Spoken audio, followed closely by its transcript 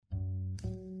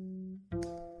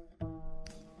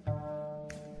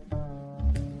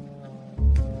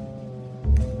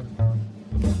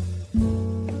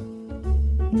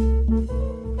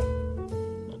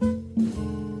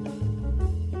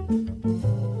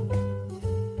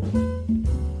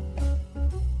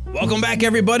Welcome back,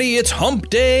 everybody. It's Hump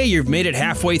Day. You've made it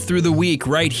halfway through the week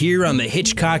right here on the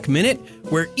Hitchcock Minute,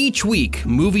 where each week,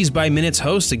 Movies by Minutes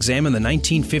hosts examine the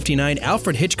 1959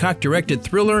 Alfred Hitchcock-directed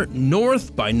thriller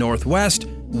North by Northwest,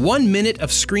 1 minute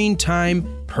of screen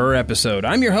time per episode.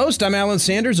 I'm your host. I'm Alan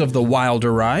Sanders of The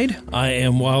Wilder Ride. I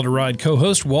am Wilder Ride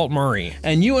co-host Walt Murray.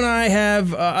 And you and I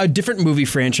have a different movie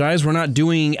franchise. We're not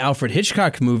doing Alfred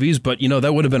Hitchcock movies, but, you know,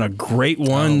 that would have been a great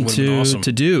one to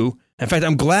do. In fact,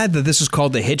 I'm glad that this is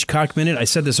called the Hitchcock Minute. I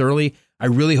said this early. I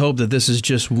really hope that this is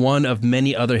just one of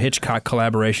many other Hitchcock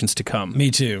collaborations to come. Me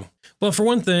too. Well, for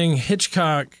one thing,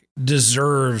 Hitchcock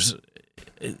deserves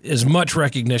as much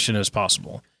recognition as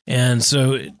possible. And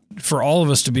so for all of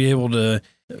us to be able to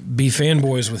be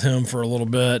fanboys with him for a little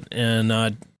bit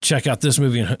and check out this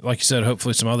movie and, like you said,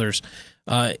 hopefully some others,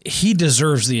 he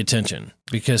deserves the attention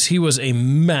because he was a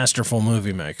masterful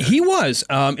movie maker. He was.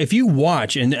 If you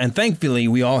watch, and thankfully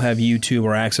we all have YouTube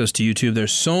or access to YouTube,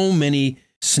 there's so many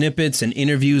snippets and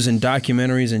interviews and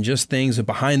documentaries and just things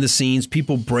behind the scenes,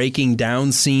 people breaking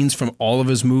down scenes from all of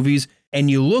his movies. And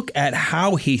you look at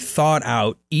how he thought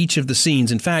out each of the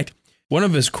scenes. In fact, one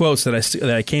of his quotes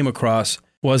that I came across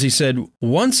was he said,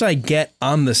 once I get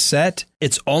on the set,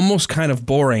 it's almost kind of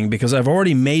boring because I've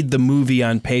already made the movie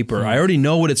on paper. I already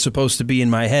know what it's supposed to be in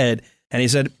my head. And he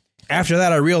said, after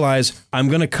that, I realize I'm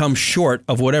going to come short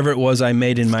of whatever it was I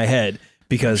made in my head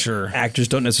because actors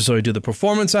don't necessarily do the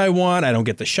performance I want. I don't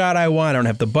get the shot I want. I don't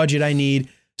have the budget I need.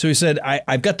 So he said,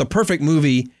 I've got the perfect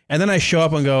movie. And then I show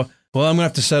up and go, well, I'm going to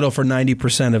have to settle for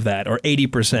 90% of that or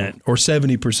 80% or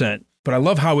 70%. But I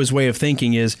love how his way of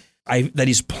thinking is that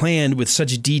he's planned with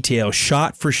such detail,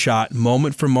 shot for shot,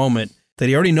 moment for moment, that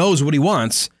he already knows what he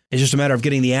wants. It's just a matter of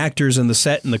getting the actors and the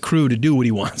set and the crew to do what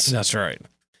he wants. That's right.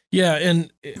 Yeah,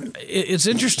 and it's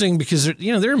interesting because,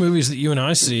 you know, there are movies that you and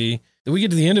I see that we get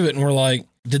to the end of it and we're like,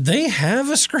 did they have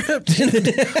a script?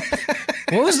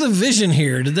 What was the vision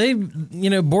here? Did they, you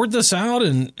know, board this out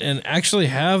and actually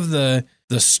have the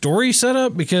story set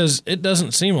up? Because it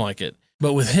doesn't seem like it.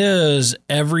 But with his,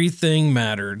 everything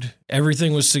mattered,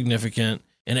 everything was significant,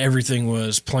 and everything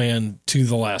was planned to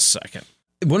the last second.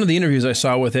 One of the interviews I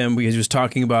saw with him, because he was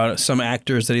talking about some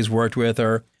actors that he's worked with,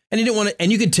 and he didn't want to,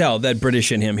 and you could tell that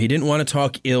British in him, he didn't want to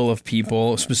talk ill of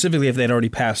people, specifically if they'd already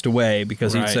passed away,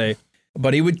 because he'd say,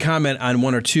 but he would comment on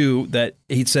one or two that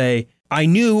he'd say, I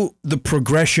knew the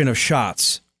progression of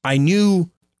shots. I knew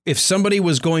if somebody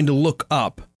was going to look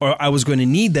up, or I was going to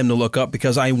need them to look up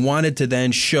because I wanted to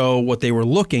then show what they were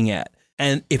looking at.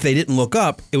 And if they didn't look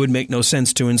up, it would make no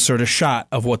sense to insert a shot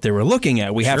of what they were looking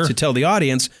at. We have to tell the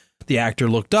audience the actor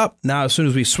looked up. Now, as soon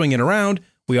as we swing it around,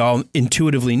 we all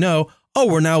intuitively know, oh,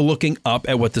 we're now looking up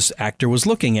at what this actor was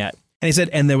looking at. And he said,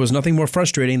 and there was nothing more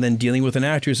frustrating than dealing with an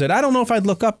actor who said, I don't know if I'd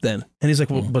look up then. And he's like,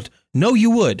 well, but no,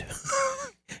 you would.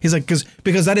 He's like,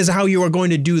 because that is how you are going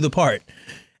to do the part.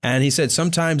 And he said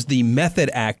sometimes the method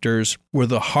actors were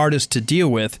the hardest to deal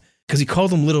with because he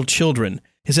called them little children.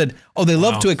 He said, oh, they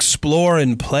love to explore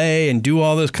and play and do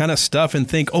all this kind of stuff and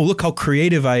think, oh, look how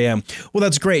creative I am. Well,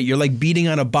 that's great. You're like beating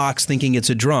on a box thinking it's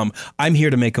a drum. I'm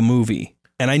here to make a movie,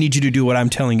 and I need you to do what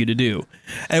I'm telling you to do.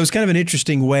 And it was kind of an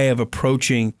interesting way of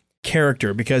approaching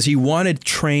character because he wanted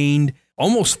trained,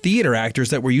 almost theater actors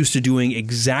that were used to doing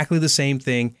exactly the same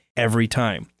thing every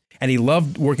time. And he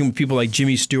loved working with people like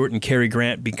Jimmy Stewart and Cary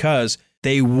Grant because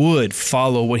they would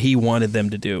follow what he wanted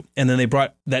them to do. And then they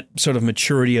brought that sort of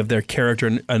maturity of their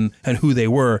character and who they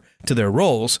were to their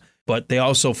roles, but they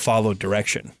also followed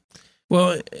direction.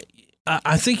 Well,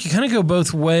 I think you kind of go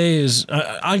both ways.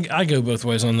 I go both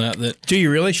ways on that. Do you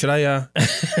really? Should I?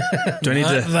 Do I need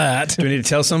to? That. Do I need to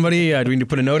tell somebody? Do we need to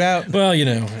put a note out? Well, you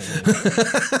know,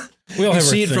 we all have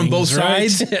see it from both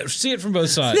sides. See it from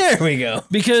both sides. There we go.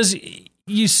 Because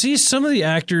you see some of the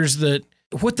actors that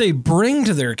what they bring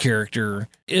to their character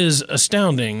is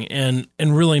astounding and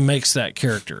really makes that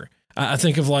character. I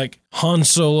think of like Han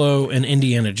Solo and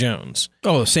Indiana Jones.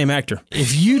 Oh, same actor.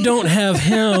 If you don't have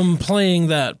him playing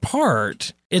that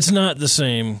part, it's not the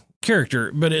same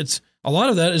character, but it's a lot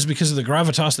of that is because of the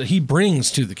gravitas that he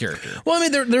brings to the character. Well, I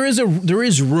mean, there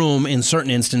is room in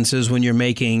certain instances when you're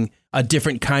making a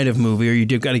different kind of movie or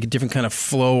you've got a different kind of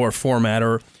flow or format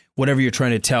or whatever you're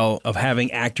trying to tell of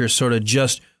having actors sort of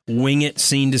just wing it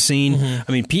scene to scene. Mm-hmm.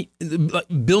 I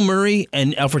mean, Bill Murray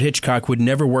and Alfred Hitchcock would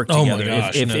never work together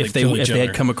if they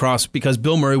had come across, because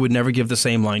Bill Murray would never give the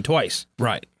same line twice.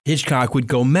 Right. Hitchcock would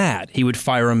go mad. He would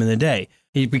fire him in the day.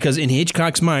 Because in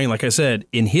Hitchcock's mind, like I said,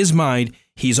 in his mind,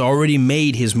 he's already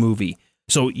made his movie.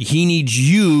 So he needs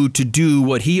you to do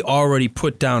what he already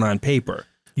put down on paper.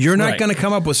 You're not going to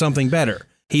come up with something better.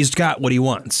 He's got what he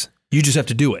wants. You just have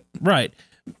to do it. Right.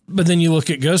 But then you look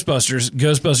at Ghostbusters.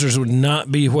 Ghostbusters would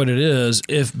not be what it is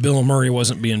if Bill Murray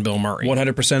wasn't being Bill Murray.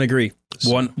 100% agree.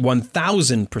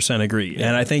 1,000% agree. Yeah.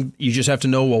 And I think you just have to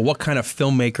know, well, what kind of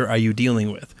filmmaker are you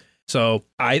dealing with? So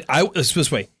let's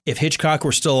this way, if Hitchcock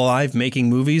were still alive making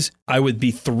movies, I would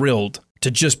be thrilled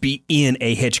to just be in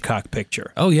a Hitchcock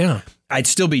picture. Oh, yeah. I'd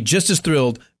still be just as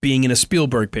thrilled being in a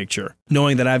Spielberg picture,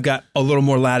 knowing that I've got a little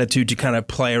more latitude to kind of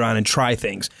play around and try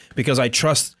things, because I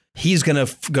trust he's going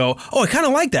to go, oh, I kind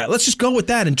of like that. Let's just go with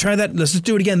that and try that. Let's just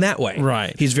do it again that way.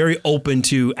 Right. He's very open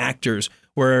to actors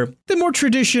where the more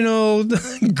traditional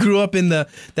grew up in the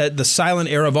silent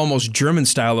era of almost German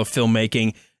style of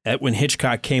filmmaking. When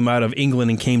Hitchcock came out of England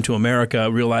and came to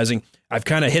America, realizing I've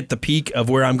kind of hit the peak of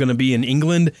where I'm going to be in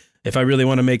England. If I really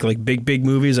want to make like big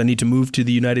movies, I need to move to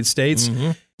the United States.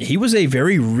 Mm-hmm. He was a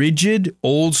very rigid,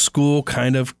 old school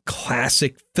kind of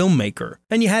classic filmmaker.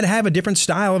 And you had to have a different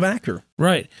style of actor.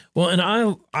 Right. Well, and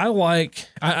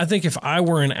I think if I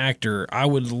were an actor, I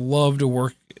would love to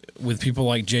work with people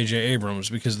like J.J. Abrams,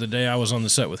 because the day I was on the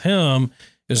set with him,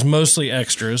 it was mostly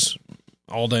extras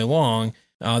all day long.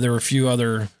 There were a few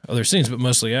other scenes, but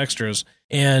mostly extras.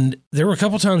 And there were a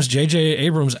couple times J.J.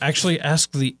 Abrams actually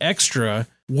asked the extra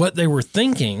what they were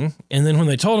thinking, and then when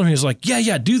they told him, he was like,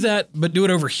 yeah, do that, but do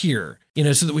it over here,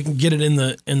 so that we can get it in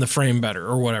the frame better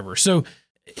or whatever. So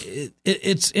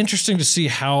it's interesting to see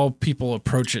how people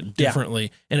approach it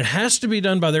differently, and it has to be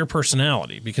done by their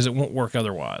personality, because it won't work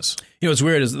otherwise. It's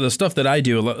weird is the stuff that I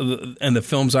do and the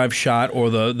films I've shot or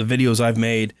the videos I've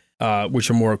made, which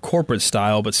are more corporate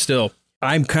style, but still,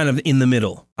 I'm kind of in the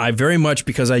middle. I very much,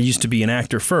 because I used to be an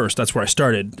actor first, that's where I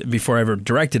started before I ever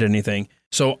directed anything.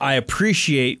 So I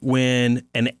appreciate when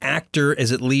an actor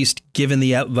is at least given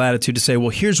the latitude to say,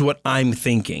 well, here's what I'm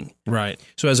thinking. Right.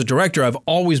 So as a director, I've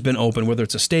always been open, whether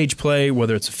it's a stage play,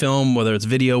 whether it's a film, whether it's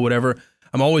video, whatever.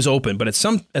 I'm always open. But at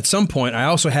some point, I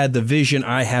also had the vision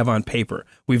I have on paper.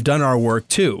 We've done our work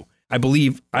too.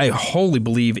 I wholly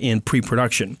believe in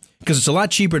pre-production, because it's a lot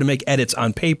cheaper to make edits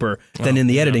on paper than in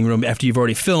the editing room after you've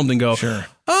already filmed and go, sure.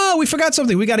 Oh, we forgot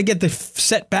something. We got to get the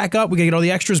set back up. We got to get all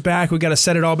the extras back. We got to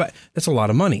set it all back. That's a lot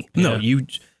of money. Yeah.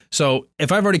 So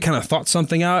if I've already kind of thought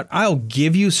something out, I'll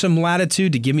give you some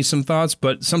latitude to give me some thoughts.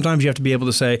 But sometimes you have to be able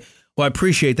to say, well, I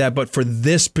appreciate that, but for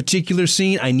this particular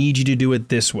scene, I need you to do it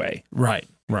this way. Right.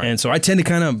 And so I tend to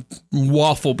kind of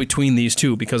waffle between these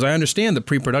two, because I understand the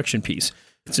pre-production piece.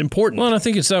 It's important. Well, and I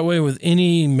think it's that way with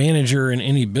any manager in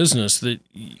any business, that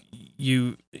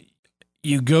you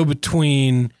go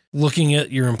between looking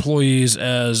at your employees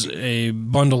as a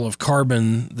bundle of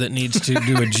carbon that needs to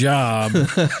do a job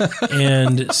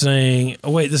and saying,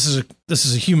 oh, wait, this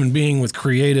is a human being with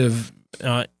creative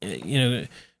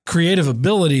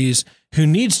abilities who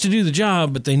needs to do the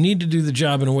job, but they need to do the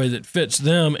job in a way that fits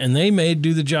them, and they may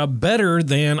do the job better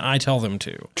than I tell them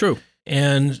to. True.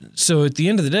 And so at the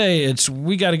end of the day, it's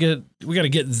we got to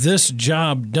get this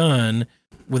job done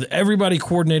with everybody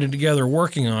coordinated together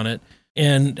working on it.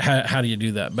 And how do you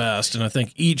do that best? And I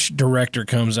think each director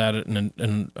comes at it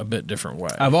in a bit different way.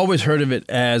 I've always heard of it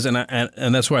as, and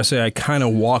that's why I say I kind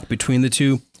of walk between the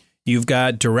two. You've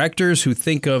got directors who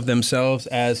think of themselves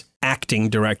as acting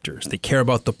directors. They care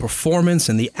about the performance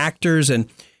and the actors and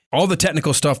all the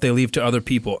technical stuff they leave to other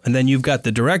people. And then you've got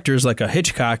the directors like a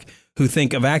Hitchcock who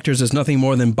think of actors as nothing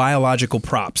more than biological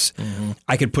props. Mm-hmm.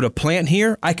 I could put a plant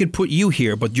here, I could put you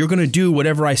here, but you're going to do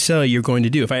whatever I say you're going to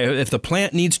do. If the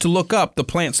plant needs to look up, the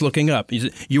plant's looking up.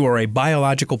 You are a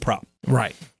biological prop.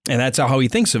 Right. And that's how he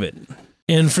thinks of it.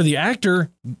 And for the actor,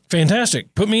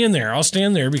 fantastic. Put me in there. I'll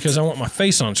stand there because I want my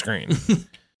face on screen.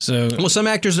 Well, some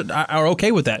actors are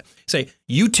okay with that. Say,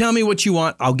 you tell me what you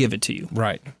want, I'll give it to you.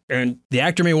 Right. And the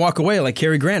actor may walk away, like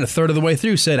Cary Grant, a third of the way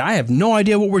through, said, I have no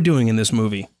idea what we're doing in this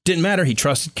movie. Didn't matter. He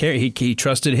trusted he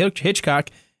trusted Hitchcock,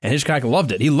 and Hitchcock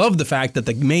loved it. He loved the fact that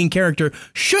the main character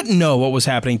shouldn't know what was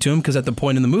happening to him, because at the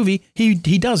point in the movie, he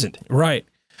doesn't. Right.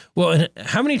 Well, and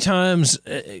how many times,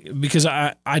 because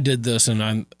I did this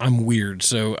and I'm weird,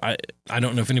 so I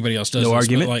don't know if anybody else does. No this,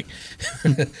 argument.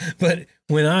 But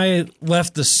when I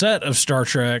left the set of Star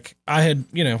Trek, I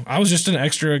was just an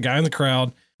extra guy in the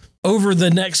crowd. Over the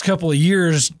next couple of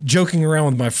years, joking around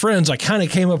with my friends, I kind of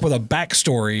came up with a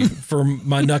backstory for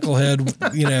my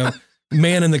knucklehead,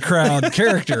 man in the crowd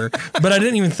character, but I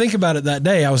didn't even think about it that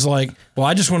day. I was like, well,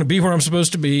 I just want to be where I'm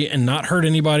supposed to be and not hurt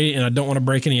anybody, and I don't want to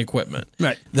break any equipment.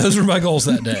 Right. Those were my goals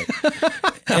that day.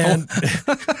 And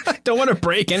don't want to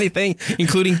break anything,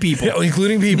 including people.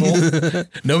 Including people.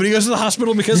 Nobody goes to the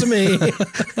hospital because of me.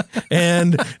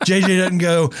 And JJ doesn't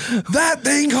go, that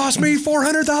thing cost me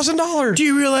 $400,000. Do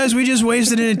you realize we just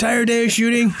wasted an entire day of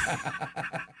shooting?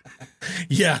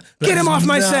 Yeah. Get him off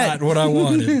my set. What I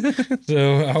wanted.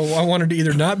 So I wanted to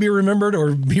either not be remembered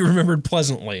or be remembered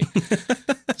pleasantly.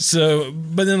 So,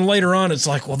 but then later on, it's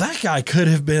like, well, that guy could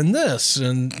have been this,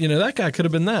 and that guy could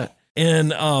have been that.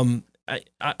 And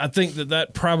I think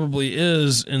that probably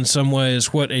is in some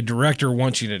ways what a director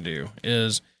wants you to do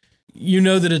is,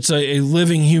 that it's a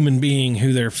living human being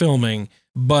who they're filming,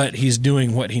 but he's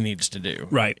doing what he needs to do.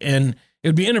 Right. And it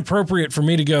would be inappropriate for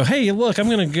me to go, hey, look, I'm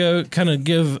going to go kind of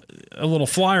give a little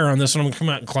flyer on this and I'm going to come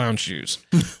out in clown shoes.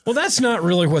 Well, that's not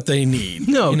really what they need.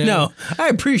 No. I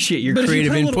appreciate your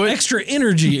creative input. A little extra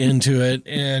energy into it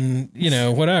and,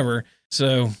 whatever.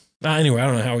 So anyway, I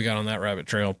don't know how we got on that rabbit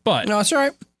trail, but. No, it's all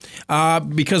right.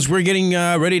 Because we're getting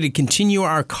ready to continue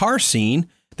our car scene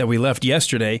that we left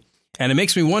yesterday. And it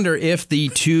makes me wonder if the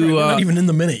two... we're not even in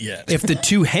the minute yet. If the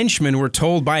two henchmen were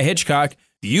told by Hitchcock,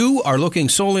 you are looking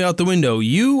solely out the window.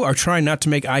 You are trying not to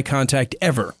make eye contact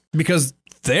ever. Because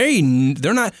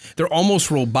they're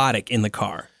almost robotic in the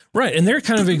car. Right. And they're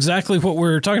kind of exactly what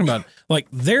we're talking about. Like,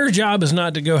 their job is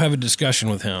not to go have a discussion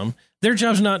with him. Their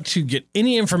job is not to get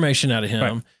any information out of him.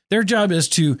 Right. Their job is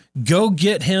to go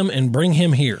get him and bring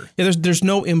him here. Yeah, there's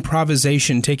no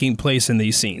improvisation taking place in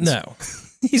these scenes. No.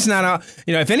 He's not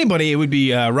if anybody, it would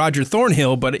be Roger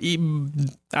Thornhill, but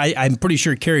I'm pretty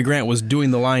sure Cary Grant was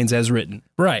doing the lines as written.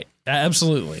 Right.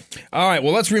 Absolutely. All right.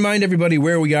 Well, let's remind everybody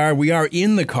where we are. We are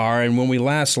in the car, and when we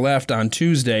last left on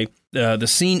Tuesday, the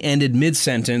scene ended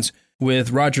mid-sentence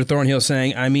with Roger Thornhill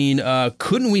saying,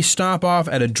 couldn't we stop off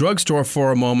at a drugstore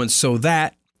for a moment so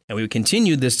that, and we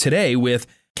continued this today with,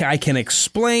 I can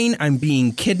explain I'm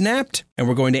being kidnapped, and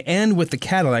we're going to end with the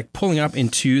Cadillac pulling up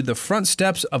into the front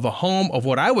steps of a home of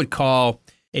what I would call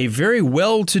a very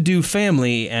well-to-do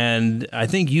family, and I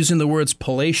think using the words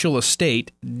palatial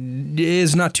estate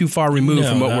is not too far removed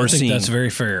from what we're seeing. That's very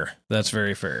fair. That's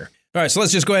very fair. All right, so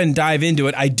let's just go ahead and dive into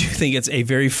it. I do think it's a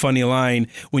very funny line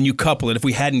when you couple it, if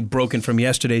we hadn't broken from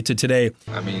yesterday to today.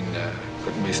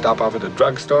 Couldn't we stop off at a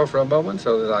drugstore for a moment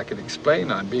so that I could explain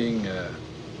I'm being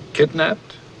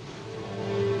kidnapped?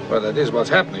 Well, that is what's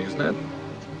happening, isn't it?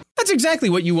 That's exactly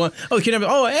what you want. Oh, you're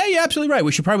absolutely right.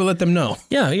 We should probably let them know.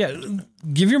 Yeah.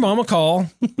 Give your mom a call.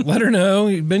 Let her know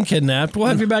you've been kidnapped. We'll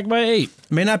have you back by 8.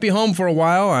 May not be home for a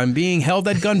while. I'm being held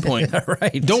at gunpoint. Yeah,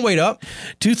 right. Don't wait up.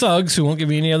 2 thugs who won't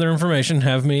give you any other information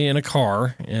have me in a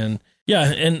car. And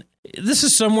this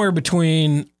is somewhere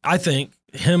between, I think,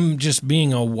 him just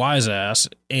being a wise ass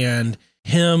and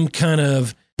him kind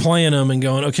of playing them and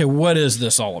going, okay, what is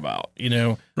this all about?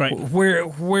 Right.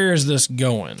 Where is this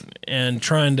going? And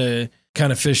trying to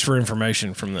kind of fish for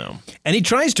information from them. And he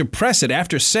tries to press it.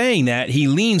 After saying that, he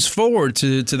leans forward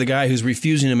to the guy who's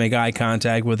refusing to make eye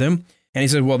contact with him. And he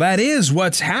said, well, that is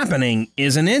what's happening,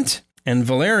 isn't it? And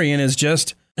Valerian is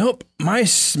just, nope, my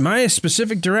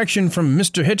specific direction from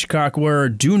Mr. Hitchcock were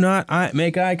do not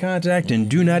make eye contact and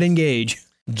do not engage.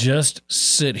 Just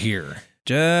sit here.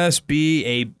 Just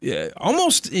be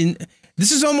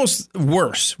this is almost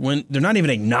worse when they're not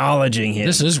even acknowledging him.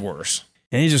 This is worse.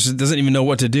 And he just doesn't even know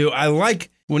what to do. I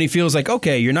like when he feels like,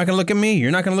 okay, you're not going to look at me.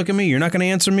 You're not going to look at me. You're not going to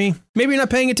answer me. Maybe you're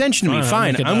not paying attention to me.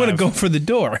 Fine. I'm going to go for the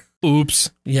door. Oops.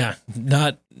 Yeah.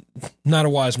 Not a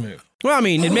wise move. Well,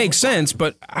 it makes sense,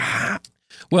 but.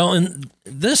 Well, and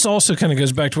this also kind of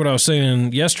goes back to what I was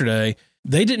saying yesterday.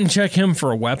 They didn't check him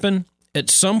for a weapon. At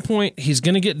some point, he's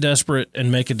going to get desperate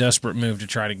and make a desperate move to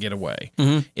try to get away.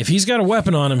 Mm-hmm. If he's got a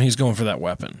weapon on him, he's going for that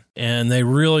weapon. And they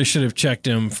really should have checked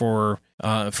him for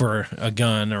a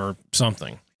gun or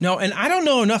something. No, and I don't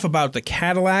know enough about the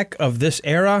Cadillac of this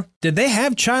era. Did they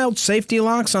have child safety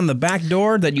locks on the back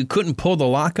door that you couldn't pull the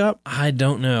lock up? I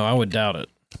don't know. I would doubt it.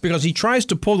 Because he tries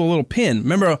to pull the little pin.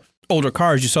 Remember older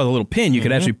cars, you saw the little pin you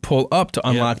could actually pull up to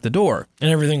unlock the door. And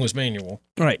everything was manual.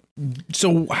 Right.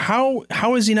 So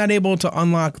how is he not able to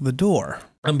unlock the door?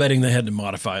 I'm betting they had to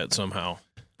modify it somehow.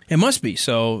 It must be.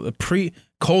 So the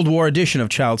pre-Cold War edition of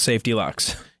child safety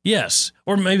locks. Yes.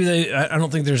 Or maybe I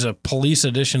don't think there's a police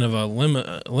edition of a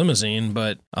limousine,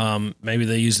 but maybe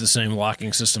they use the same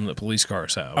locking system that police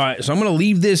cars have. All right. So I'm going to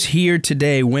leave this here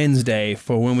today, Wednesday,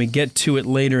 for when we get to it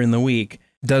later in the week.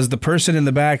 Does the person in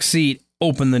the back seat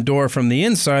open the door from the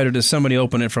inside, or does somebody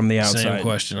open it from the outside? Same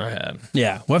question I had.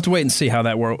 Yeah, we'll have to wait and see how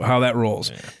that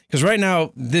rolls. Because right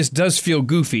now, this does feel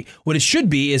goofy. What it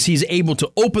should be is he's able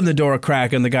to open the door a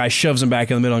crack, and the guy shoves him back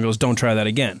in the middle and goes, don't try that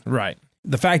again. Right.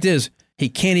 The fact is, he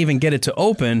can't even get it to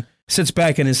open, sits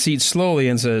back in his seat slowly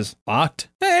and says, locked.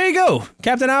 Hey, there you go.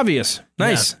 Captain Obvious.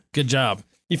 Nice. Yeah, good job.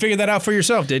 You figured that out for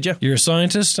yourself, did you? You're a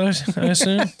scientist, I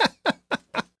assume?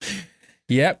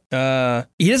 Yep.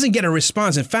 He doesn't get a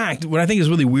response. In fact, what I think is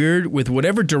really weird with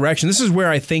whatever direction, this is where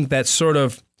I think that sort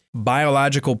of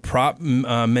biological prop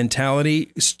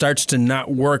mentality starts to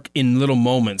not work in little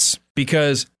moments,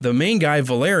 because the main guy,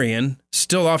 Valerian,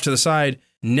 still off to the side,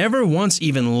 never once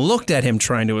even looked at him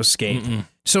trying to escape.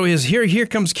 So here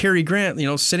comes Cary Grant,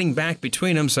 sitting back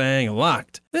between them saying,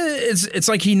 locked. It's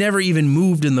like he never even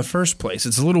moved in the first place.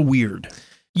 It's a little weird.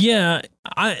 Yeah,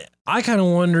 I kind of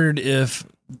wondered if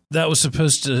that was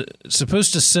supposed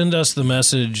to send us the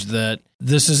message that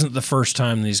this isn't the first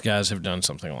time these guys have done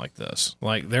something like this.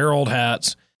 Like, they're old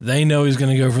hats. They know he's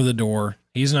going to go for the door.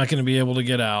 He's not going to be able to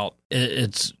get out.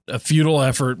 It's a futile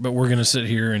effort, but we're going to sit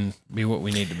here and be what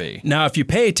we need to be. Now, if you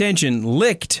pay attention,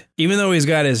 Licht, even though he's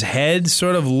got his head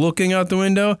sort of looking out the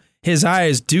window, his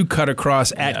eyes do cut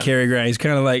across at Cary Grant. He's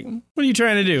kind of like, what are you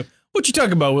trying to do? What you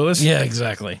talking about, Willis? Yeah,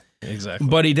 exactly. Exactly.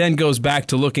 But he then goes back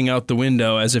to looking out the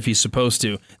window as if he's supposed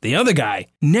to. The other guy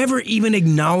never even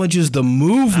acknowledges the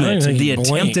movement, the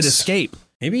attempted escape.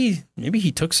 Maybe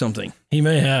he took something. He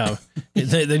may have.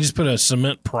 They just put a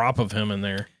cement prop of him in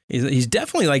there. He's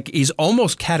definitely he's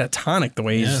almost catatonic the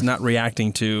way he's not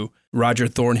reacting to Roger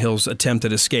Thornhill's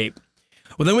attempted escape.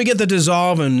 Well, then we get the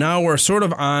dissolve, and now we're sort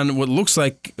of on what looks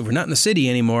like we're not in the city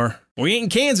anymore. We ain't in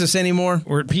Kansas anymore.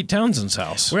 We're at Pete Townsend's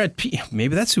house. We're at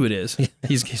maybe that's who it is.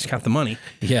 He's got the money.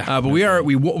 Yeah. But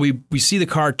we see the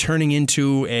car turning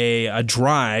into a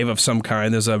drive of some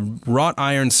kind. There's a wrought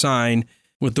iron sign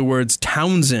with the words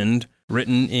Townsend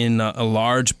written in a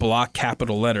large block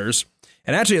capital letters.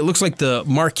 And actually, it looks like the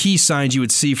marquee signs you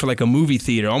would see for like a movie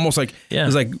theater. Almost like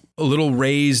there's like little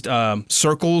raised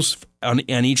circles on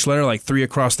each letter, like 3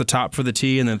 across the top for the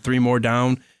T and then 3 more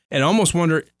down. And I almost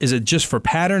wonder, is it just for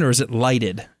pattern or is it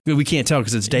lighted? We can't tell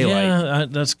because it's daylight. Yeah,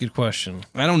 that's a good question.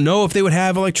 I don't know if they would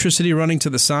have electricity running to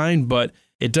the sign, but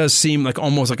it does seem like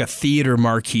almost like a theater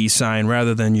marquee sign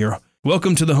rather than your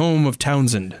welcome to the home of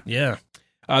Townsend. Yeah.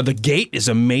 The gate is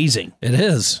amazing. It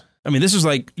is. I mean, this is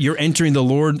like you're entering the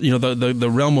Lord, the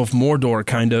realm of Mordor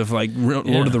kind of like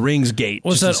Lord of the Rings gate.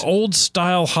 Well, it's that old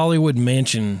style Hollywood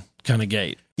mansion kind of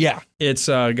gate. Yeah, it's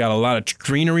got a lot of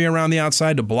greenery around the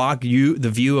outside to block the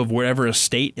view of wherever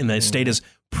estate, and the estate is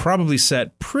probably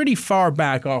set pretty far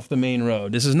back off the main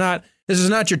road. This is not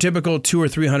your typical 200 or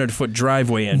 300 foot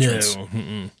driveway entrance.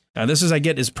 No. This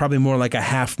is probably more like a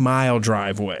half-mile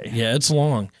driveway. Yeah, it's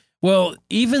long. Well,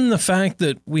 even the fact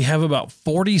that we have about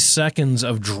 40 seconds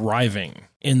of driving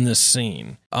in this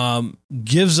scene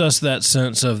gives us that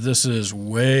sense of this is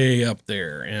way up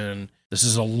there, and this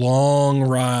is a long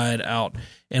ride out.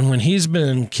 And when he's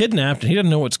been kidnapped and he doesn't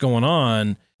know what's going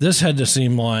on, this had to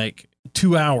seem like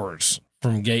 2 hours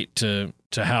from gate to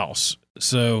house.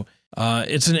 So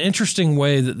it's an interesting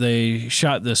way that they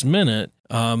shot this minute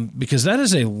because that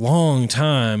is a long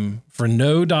time for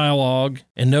no dialogue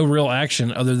and no real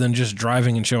action other than just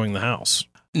driving and showing the house.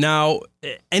 Now,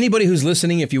 anybody who's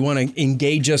listening, if you want to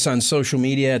engage us on social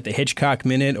media at the Hitchcock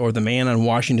Minute or the Man on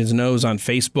Washington's Nose on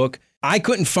Facebook, I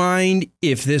couldn't find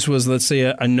if this was, let's say,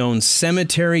 a known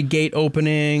cemetery gate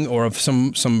opening or of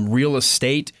some real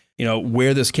estate,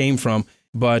 where this came from.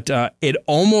 But it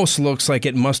almost looks like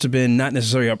it must have been not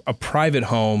necessarily a private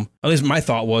home. At least my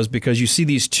thought was, because you see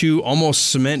these 2 almost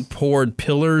cement poured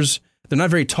pillars. They're not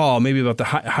very tall, maybe about the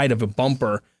height of a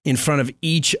bumper in front of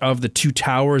each of the 2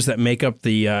 towers that make up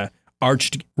the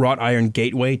arched wrought iron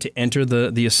gateway to enter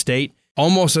the estate.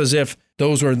 Almost as if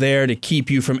those were there to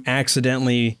keep you from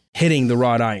accidentally hitting the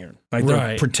wrought iron, like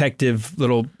the protective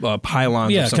little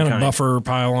pylons of some kind. Yeah, kind of buffer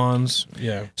pylons.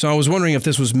 Yeah. So I was wondering if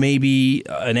this was maybe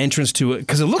an entrance to it,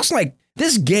 because it looks like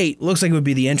this gate looks like it would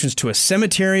be the entrance to a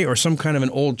cemetery or some kind of an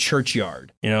old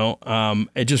churchyard.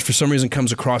 It just for some reason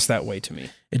comes across that way to me.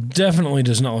 It definitely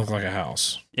does not look like a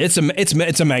house. It's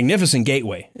a magnificent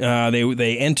gateway.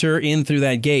 They enter in through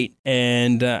that gate,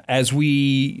 and as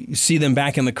we see them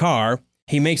back in the car,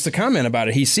 he makes the comment about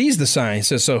it. He sees the sign. He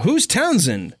says, "So who's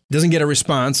Townsend?" Doesn't get a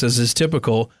response, as is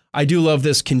typical. I do love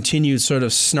this continued sort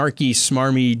of snarky,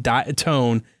 smarmy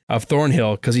tone of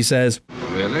Thornhill, because he says,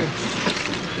 "Really?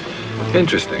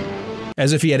 Interesting."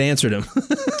 As if he had answered him.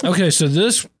 Okay, so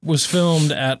this was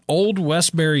filmed at Old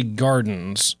Westbury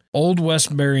Gardens, Old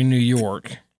Westbury, New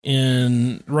York,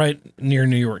 right near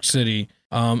New York City,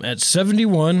 at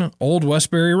 71 Old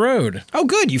Westbury Road. Oh,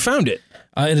 good. You found it.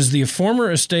 It is the former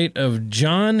estate of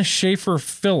John Schaefer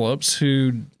Phillips,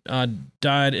 who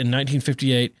died in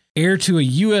 1958, heir to a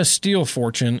U.S. Steel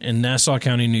fortune in Nassau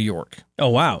County, New York. Oh,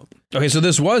 wow. Okay, so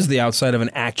this was the outside of an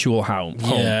actual home.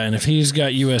 Yeah, and if he's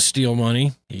got U.S. Steel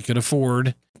money, he could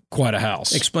afford quite a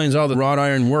house. Explains all the wrought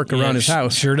iron work around his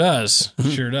house. Sure does.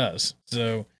 Sure does.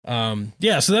 So,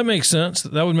 so that makes sense.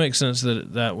 That would make sense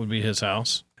that would be his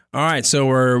house. All right, so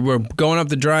we're going up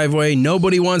the driveway.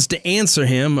 Nobody wants to answer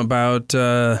him about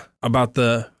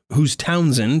the who's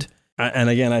Townsend. And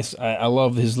again, I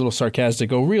love his little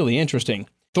sarcastic, oh, really interesting.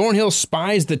 Thornhill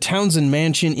spies the Townsend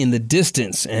mansion in the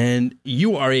distance, and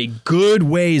you are a good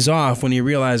ways off when he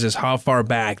realizes how far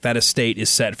back that estate is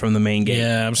set from the main gate.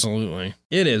 Yeah, absolutely.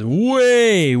 It is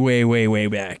way, way, way, way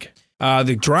back.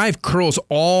 The drive curls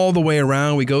all the way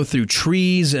around. We go through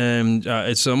trees, and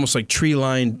it's almost like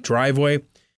tree-lined driveway.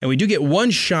 And we do get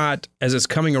one shot as it's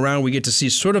coming around. We get to see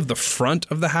sort of the front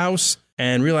of the house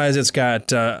and realize it's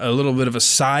got a little bit of a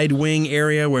side wing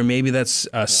area where maybe that's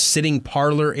a sitting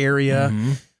parlor area.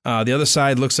 Mm-hmm. The other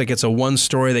side looks like it's a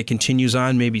one-story that continues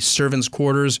on, maybe servants'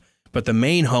 quarters. But the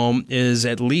main home is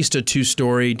at least a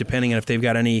two-story, depending on if they've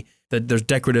got any. There's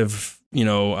decorative,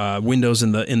 windows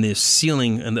in the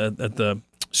ceiling and at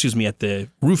the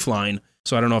roof line.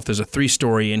 So I don't know if there's a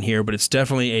three-story in here, but it's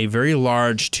definitely a very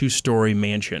large two-story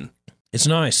mansion. It's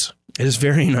nice. It is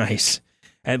very nice.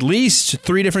 At least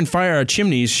 3 different fire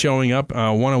chimneys showing up,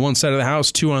 one on one side of the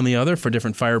house, 2 on the other for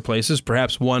different fireplaces,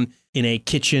 perhaps one in a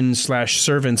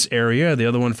kitchen/servants area, the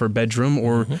other one for bedroom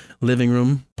or living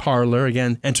room, parlor,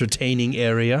 again, entertaining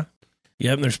area.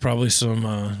 Yep, there's probably some,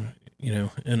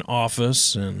 an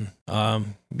office. And,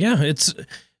 it's...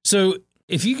 So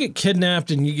if you get kidnapped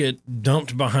and you get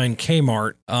dumped behind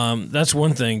Kmart, that's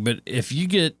one thing. But if you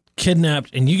get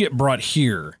kidnapped and you get brought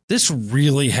here, this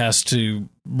really has to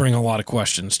bring a lot of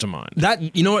questions to mind.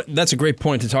 That's a great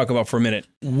point to talk about for a minute.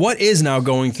 What is now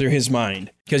going through his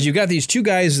mind? Because you've got these 2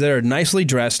 guys that are nicely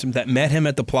dressed that met him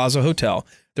at the Plaza Hotel.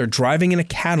 They're driving in a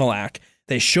Cadillac.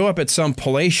 They show up at some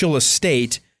palatial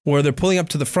estate where they're pulling up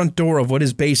to the front door of what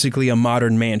is basically a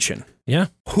modern mansion. Yeah.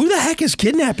 Who the heck is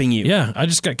kidnapping you? Yeah, I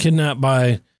just got kidnapped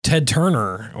by Ted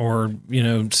Turner or,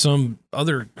 some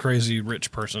other crazy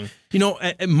rich person.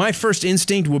 My first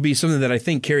instinct will be something that I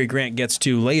think Cary Grant gets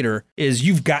to later is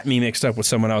you've got me mixed up with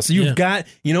someone else. You've got,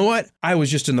 you know what? I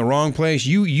was just in the wrong place.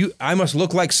 I must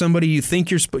look like somebody you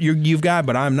think you've got,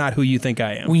 but I'm not who you think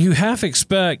I am. Well, you half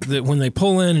expect that when they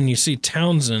pull in and you see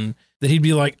Townsend, that he'd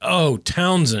be like, oh,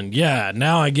 Townsend. Yeah,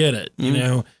 now I get it.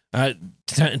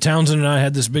 Townsend and I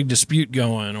had this big dispute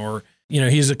going, or,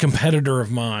 he's a competitor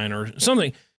of mine or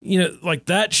something. Like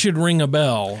that should ring a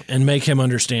bell and make him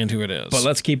understand who it is. But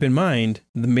let's keep in mind,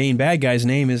 the main bad guy's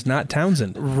name is not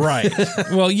Townsend. Right.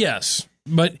 Well, yes.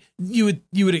 But you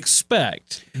would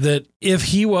expect that if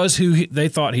he was who they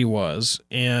thought he was,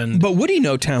 But would he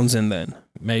know Townsend then?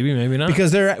 Maybe not.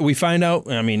 Because we find out,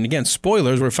 again,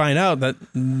 spoilers, we find out that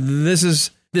this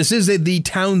is the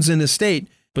Townsend estate,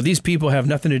 but these people have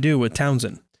nothing to do with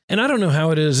Townsend. And I don't know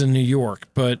how it is in New York,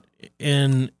 but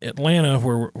in Atlanta,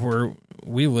 where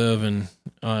we live and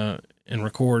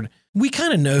record, we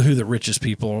kind of know who the richest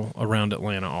people around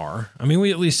Atlanta are. I mean,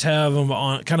 we at least have them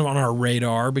on our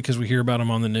radar because we hear about them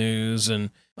on the news.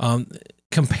 And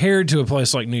compared to a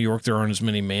place like New York, there aren't as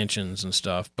many mansions and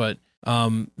stuff. But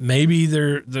maybe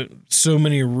there so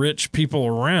many rich people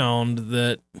around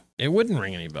that it wouldn't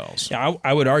ring any bells. Yeah,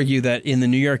 I would argue that in the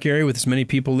New York area, with as many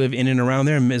people live in and around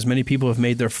there, and as many people have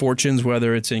made their fortunes,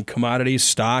 whether it's in commodities,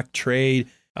 stock, trade,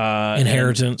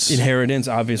 inheritance,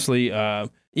 obviously,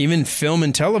 even film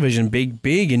and television,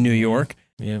 big in New York.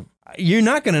 Yeah, you're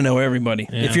not going to know everybody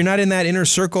if you're not in that inner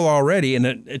circle already.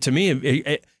 And to me,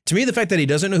 the fact that he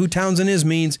doesn't know who Townsend is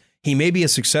means he may be a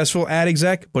successful ad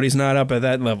exec, but he's not up at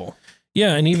that level.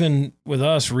 Yeah, and even with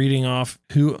us reading off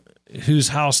whose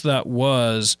house that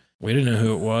was, we didn't know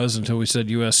who it was until we said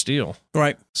U.S. Steel.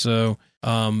 Right. So,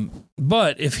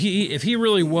 but if he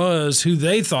really was who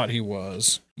they thought he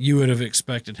was, you would have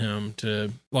expected him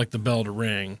to, like, the bell to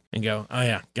ring and go, oh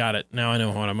yeah, got it. Now I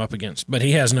know what I'm up against. But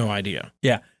he has no idea.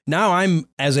 Yeah. Now I'm,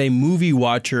 as a movie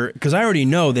watcher, because I already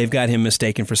know they've got him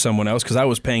mistaken for someone else because I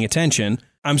was paying attention.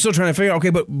 I'm still trying to figure out, okay,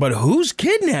 but who's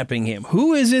kidnapping him?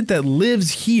 Who is it that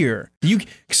lives here?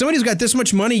 Somebody's got this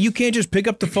much money, you can't just pick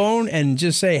up the phone and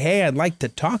just say, hey, I'd like to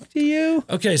talk to you?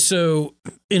 Okay, so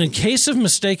in a case of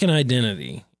mistaken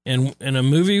identity, and in a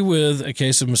movie with a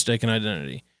case of mistaken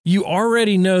identity, you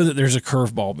already know that there's a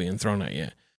curveball being thrown at you.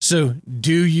 So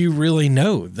do you really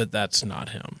know that that's not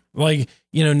him? Like,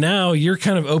 now you're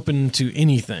kind of open to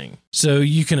anything. So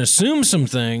you can assume some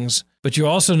things, but you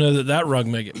also know that rug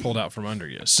may get pulled out from under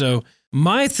you. So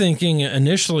my thinking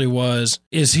initially was,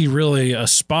 is he really a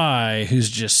spy who's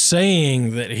just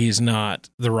saying that he's not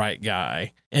the right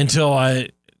guy? Until we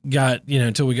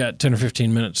got 10 or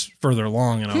 15 minutes further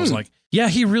along, and I was like, yeah,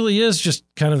 he really is just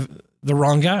kind of the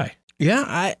wrong guy.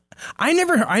 Yeah, I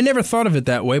never thought of it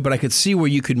that way, but I could see where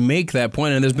you could make that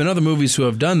point. And there's been other movies who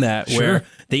have done that, where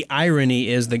the irony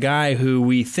is the guy who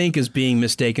we think is being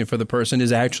mistaken for the person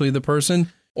is actually the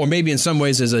person, or maybe in some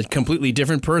ways is a completely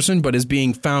different person, but is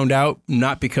being found out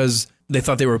not because they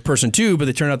thought they were person 2, but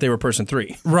they turned out they were person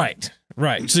 3. Right.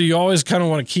 So you always kind of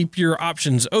want to keep your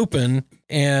options open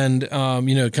and, kind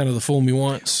of the fool me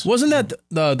once. Wasn't that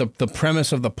the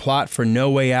premise of the plot for No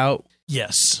Way Out?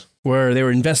 Yes. Where they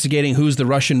were investigating who's the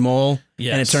Russian mole,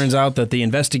 Yes. and it turns out that the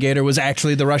investigator was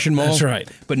actually the Russian mole. That's right.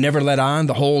 But never let on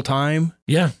the whole time.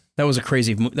 Yeah. That was a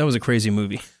crazy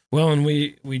movie. Well, and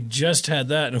we just had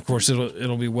that, and of course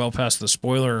it'll be well past the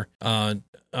spoiler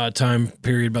time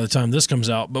period by the time this comes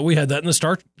out. But we had that in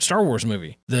the Star Wars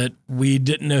movie that we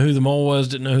didn't know who the mole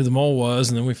was, and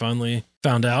then we finally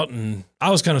found out, and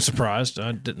I was kind of surprised.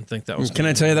 I didn't think that was. Can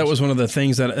I tell you that was one of the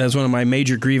things that was one of my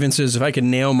major grievances? If I could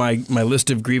nail my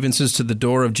list of grievances to the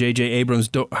door of J.J. Abrams'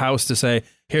 house to say,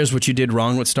 here's what you did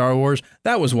wrong with Star Wars,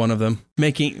 that was one of them.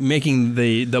 Making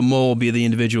the mole be the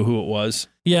individual who it was.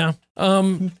 Yeah.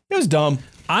 It was dumb.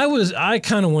 I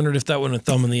kind of wondered if that wasn't a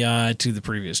thumb in the eye to the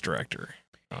previous director.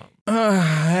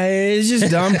 It's just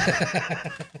dumb.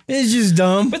 It's just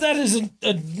dumb. But that is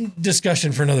a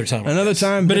discussion for another time. Another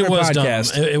time, but it was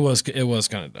podcast. Dumb. It was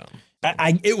kind of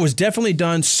dumb. It was definitely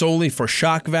done solely for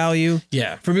shock value.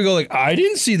 Yeah. For me to go like, I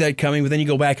didn't see that coming, but then you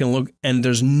go back and look, and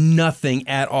there's nothing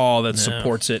at all that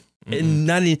supports it.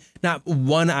 Not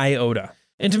one iota.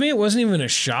 And to me, it wasn't even a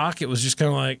shock. It was just kind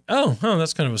of like, oh,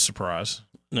 that's kind of a surprise.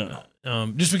 No.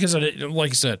 Just because like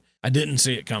you said, I didn't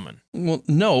see it coming. Well,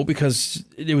 no, because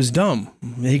it was dumb.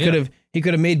 He could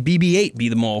have made BB-8 be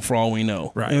the mole for all we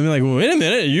know. Right. And be like, well, wait a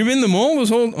minute, you've been the mole this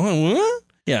whole what?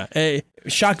 Yeah.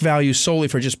 Shock value solely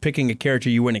for just picking a character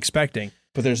you weren't expecting,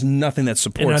 but there's nothing that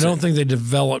supports it. And I don't think they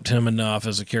developed him enough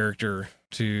as a character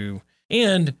to.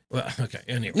 And okay,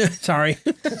 anyway, sorry.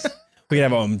 We could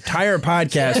have an entire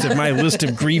podcast of my list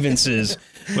of grievances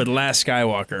with Last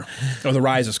Skywalker or The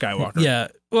Rise of Skywalker. Yeah.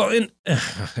 Well,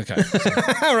 okay.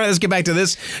 All right, let's get back to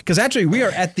this because actually we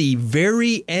are at the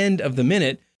very end of the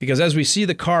minute because as we see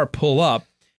the car pull up,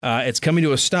 it's coming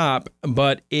to a stop,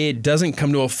 but it doesn't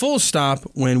come to a full stop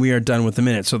when we are done with the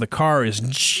minute. So the car is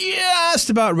just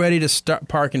about ready to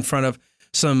park in front of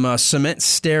some cement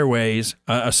stairways,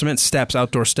 cement steps,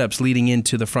 outdoor steps leading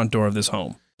into the front door of this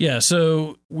home. Yeah,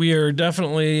 so we are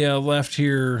definitely left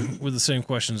here with the same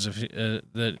questions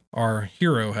that our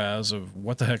hero has of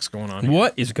what the heck's going on here.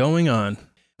 What is going on?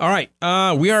 All right,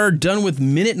 we are done with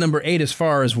minute number 8 as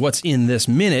far as what's in this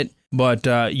minute,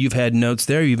 but you've had notes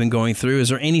there you've been going through. Is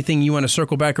there anything you want to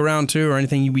circle back around to or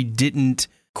anything we didn't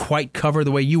quite cover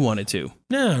the way you wanted to?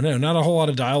 No, not a whole lot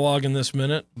of dialogue in this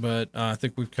minute, but I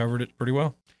think we've covered it pretty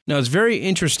well. Now, it's very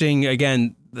interesting,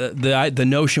 again, the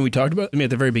notion we talked about at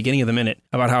the very beginning of the minute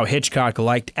about how Hitchcock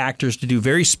liked actors to do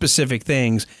very specific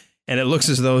things, and it looks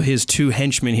as though his 2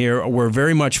 henchmen here were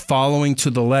very much following to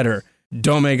the letter.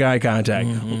 Don't make eye contact.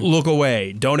 Mm-hmm. Look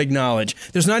away. Don't acknowledge.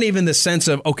 There's not even the sense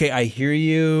of, okay, I hear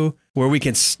you, where we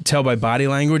can tell by body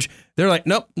language. They're like,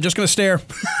 nope, I'm just going to stare.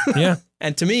 Yeah.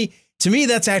 And to me,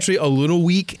 that's actually a little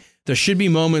weak. There should be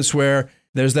moments where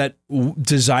there's that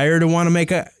desire to want to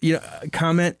make a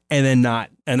comment and then not.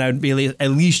 And I'd be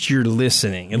at least you're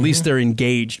listening. At least they're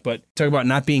engaged. But talk about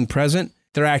not being present.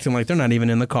 They're acting like they're not even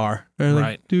in the car. They're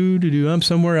right. Like, I'm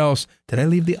somewhere else. Did I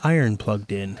leave the iron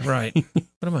plugged in? Right.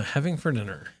 What am I having for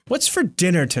dinner? What's for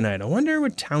dinner tonight? I wonder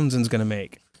what Townsend's going to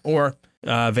make. Or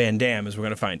Van Damme, as we're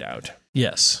going to find out.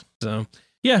 Yes. So,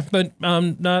 yeah, but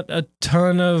not a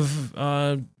ton of,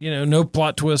 no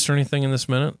plot twists or anything in this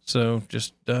minute. So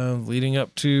just leading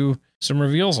up to some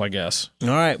reveals, I guess. All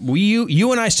right.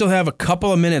 You and I still have a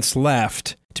couple of minutes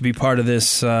left to be part of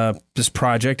this this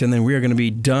project, and then we are going to be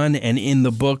done and in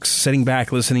the books, sitting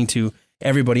back, listening to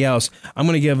everybody else. I'm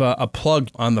going to give a plug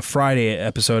on the Friday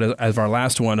episode as our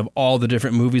last one of all the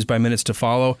different movies by minutes to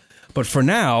follow. But for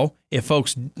now, if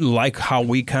folks like how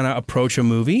we kind of approach a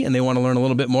movie and they want to learn a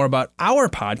little bit more about our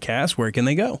podcast, where can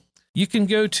they go? You can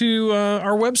go to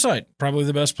our website, probably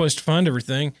the best place to find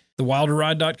everything,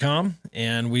 thewilderride.com.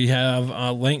 And we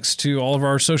have links to all of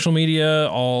our social media,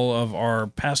 all of our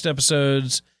past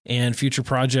episodes and future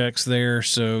projects there.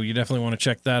 So you definitely want to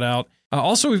check that out.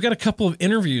 Also, we've got a couple of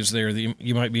interviews there that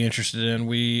you might be interested in.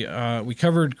 We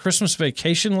covered Christmas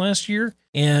Vacation last year,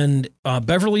 and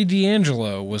Beverly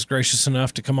D'Angelo was gracious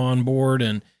enough to come on board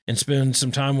and spend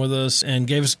some time with us and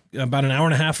gave us about an hour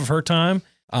and a half of her time.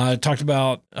 Talked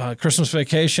about Christmas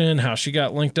Vacation, how she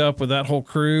got linked up with that whole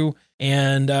crew,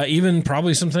 and even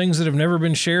probably some things that have never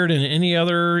been shared in any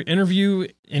other interview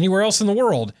anywhere else in the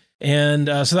world. And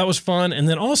so that was fun. And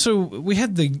then also we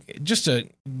had just a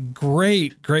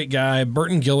great guy,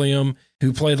 Burton Gilliam,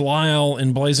 who played Lyle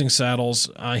in Blazing Saddles.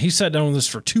 He sat down with us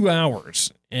for 2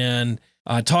 hours and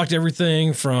talked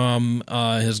everything from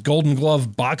his Golden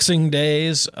Glove boxing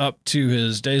days up to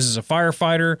his days as a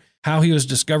firefighter, how he was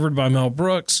discovered by Mel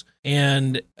Brooks,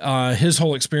 and his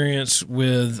whole experience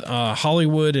with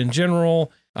Hollywood in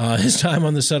general, his time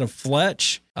on the set of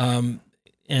Fletch,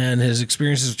 and his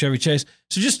experiences with Chevy Chase.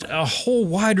 So just a whole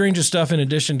wide range of stuff in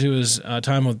addition to his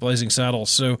time with Blazing Saddles.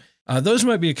 So those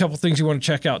might be a couple things you want to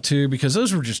check out too, because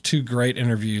those were just two great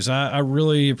interviews. I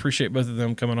really appreciate both of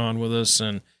them coming on with us,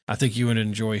 and I think you would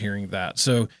enjoy hearing that.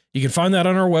 So you can find that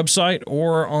on our website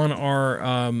or on our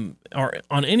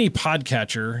on any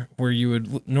podcatcher where you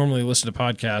would normally listen to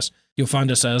podcasts. You'll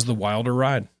find us as The Wilder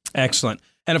Ride. Excellent.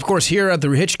 And of course, here at the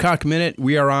Hitchcock Minute,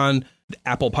 we are on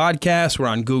Apple Podcasts, we're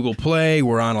on Google Play,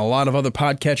 we're on a lot of other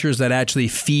podcatchers that actually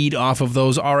feed off of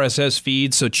those RSS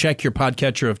feeds, so check your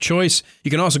podcatcher of choice. You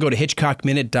can also go to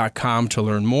hitchcockminute.com to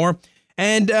learn more.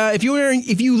 And if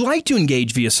you like to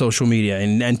engage via social media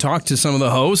and talk to some of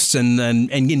the hosts and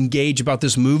engage about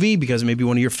this movie because it may be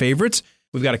one of your favorites,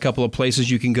 we've got a couple of places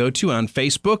you can go to on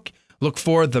Facebook. Look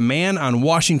for The Man on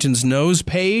Washington's Nose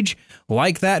page.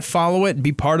 Like that, follow it,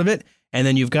 be part of it. And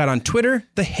then you've got on Twitter,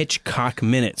 the Hitchcock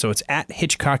Minute. So it's at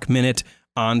Hitchcock Minute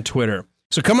on Twitter.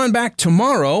 So come on back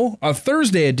tomorrow, a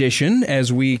Thursday edition,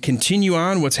 as we continue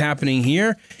on what's happening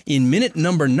here. In minute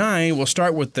number 9, we'll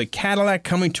start with the Cadillac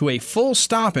coming to a full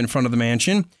stop in front of the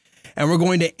mansion. And we're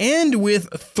going to end with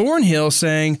Thornhill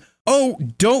saying, "Oh,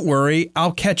 don't worry,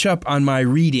 I'll catch up on my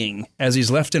reading," as he's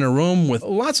left in a room with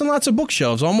lots and lots of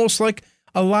bookshelves, almost like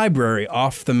a library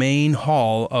off the main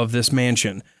hall of this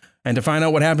mansion. And to find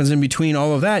out what happens in between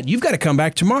all of that, you've got to come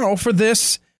back tomorrow for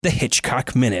this, the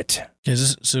Hitchcock Minute.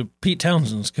 So Pete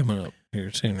Townsend's coming up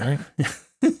here soon, right?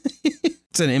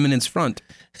 It's an imminence front.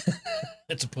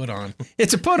 It's a put on.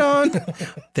 It's a put on.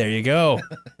 There you go.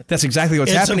 That's exactly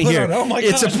what's happening here. Oh my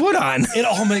It's gosh. a put on. It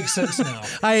all makes sense now.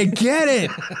 I get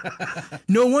it.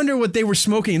 No wonder what they were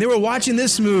smoking. They were watching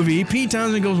this movie. Pete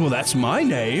Townsend goes, "Well, that's my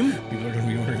name." People are going to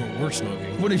be wondering what we're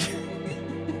smoking. What if?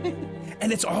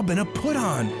 And it's all been a put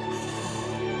on.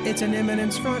 It's an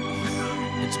imminence front.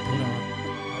 It's a put on.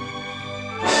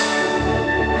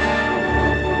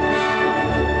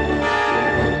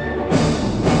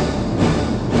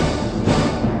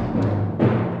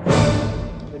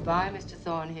 Goodbye, Mr.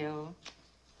 Thornhill,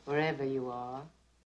 wherever you are.